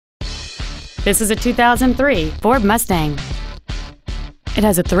This is a 2003 Ford Mustang. It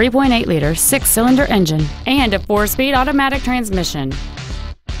has a 3.8-liter six-cylinder engine and a 4-speed automatic transmission.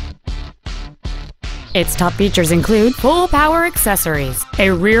 Its top features include full power accessories, a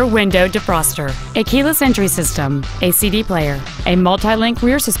rear window defroster, a keyless entry system, a CD player, a multi-link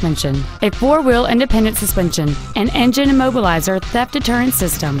rear suspension, a 4-wheel independent suspension, an engine immobilizer theft deterrent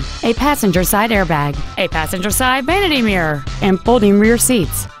system, a passenger side airbag, a passenger side vanity mirror, and folding rear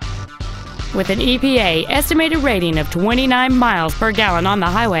seats. With an EPA estimated rating of 29 miles per gallon on the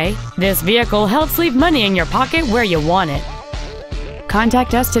highway, this vehicle helps leave money in your pocket where you want it.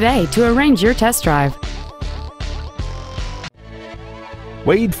 Contact us today to arrange your test drive.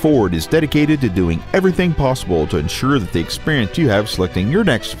 Wade Ford is dedicated to doing everything possible to ensure that the experience you have selecting your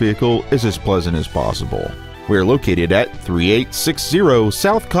next vehicle is as pleasant as possible. We are located at 3860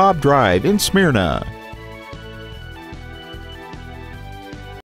 South Cobb Drive in Smyrna.